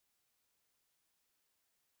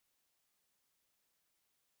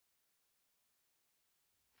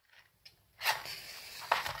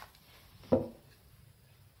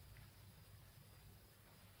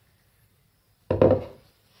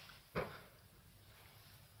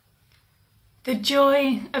The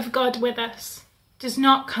joy of God with us does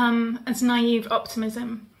not come as naive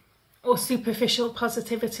optimism or superficial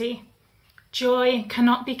positivity. Joy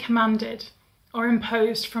cannot be commanded or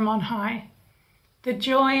imposed from on high. The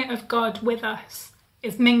joy of God with us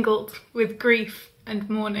is mingled with grief and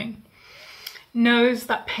mourning, knows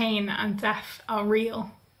that pain and death are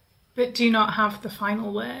real, but do not have the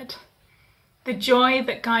final word. The joy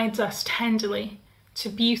that guides us tenderly to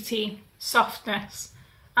beauty, softness,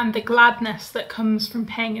 and the gladness that comes from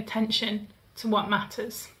paying attention to what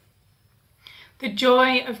matters. The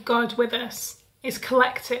joy of God with us is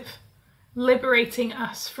collective, liberating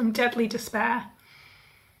us from deadly despair.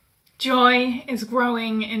 Joy is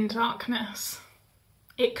growing in darkness.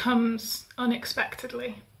 It comes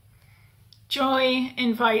unexpectedly. Joy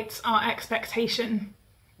invites our expectation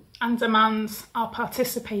and demands our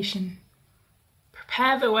participation.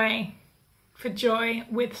 Prepare the way for joy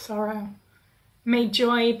with sorrow. May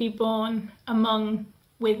joy be born among,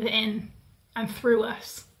 within, and through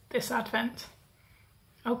us this Advent.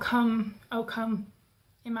 O come,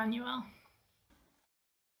 Emmanuel.